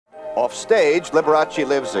Off stage, Liberace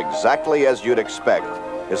lives exactly as you'd expect.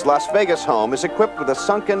 His Las Vegas home is equipped with a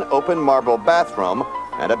sunken open marble bathroom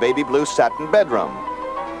and a baby blue satin bedroom.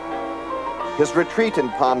 His retreat in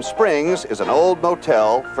Palm Springs is an old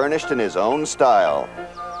motel furnished in his own style.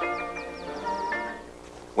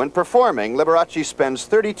 When performing, Liberace spends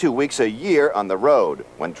 32 weeks a year on the road.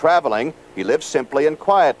 When traveling, he lives simply and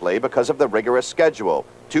quietly because of the rigorous schedule.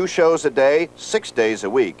 2 shows a day, 6 days a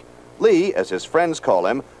week. Lee, as his friends call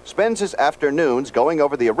him, spends his afternoons going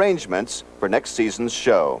over the arrangements for next season's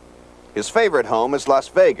show. His favorite home is Las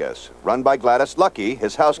Vegas, run by Gladys Lucky,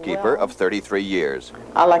 his housekeeper of 33 years.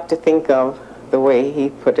 I like to think of the way he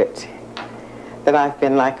put it, that I've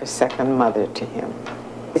been like a second mother to him.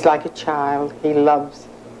 He's like a child. He loves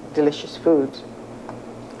delicious foods.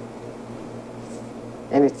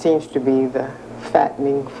 And it seems to be the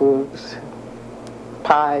fattening foods,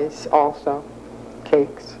 pies also,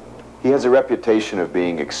 cakes. He has a reputation of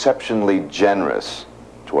being exceptionally generous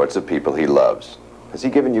towards the people he loves. Has he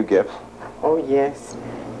given you gifts? Oh, yes.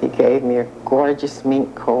 He gave me a gorgeous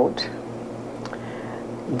mink coat,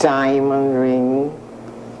 diamond ring,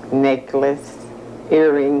 necklace,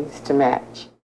 earrings to match.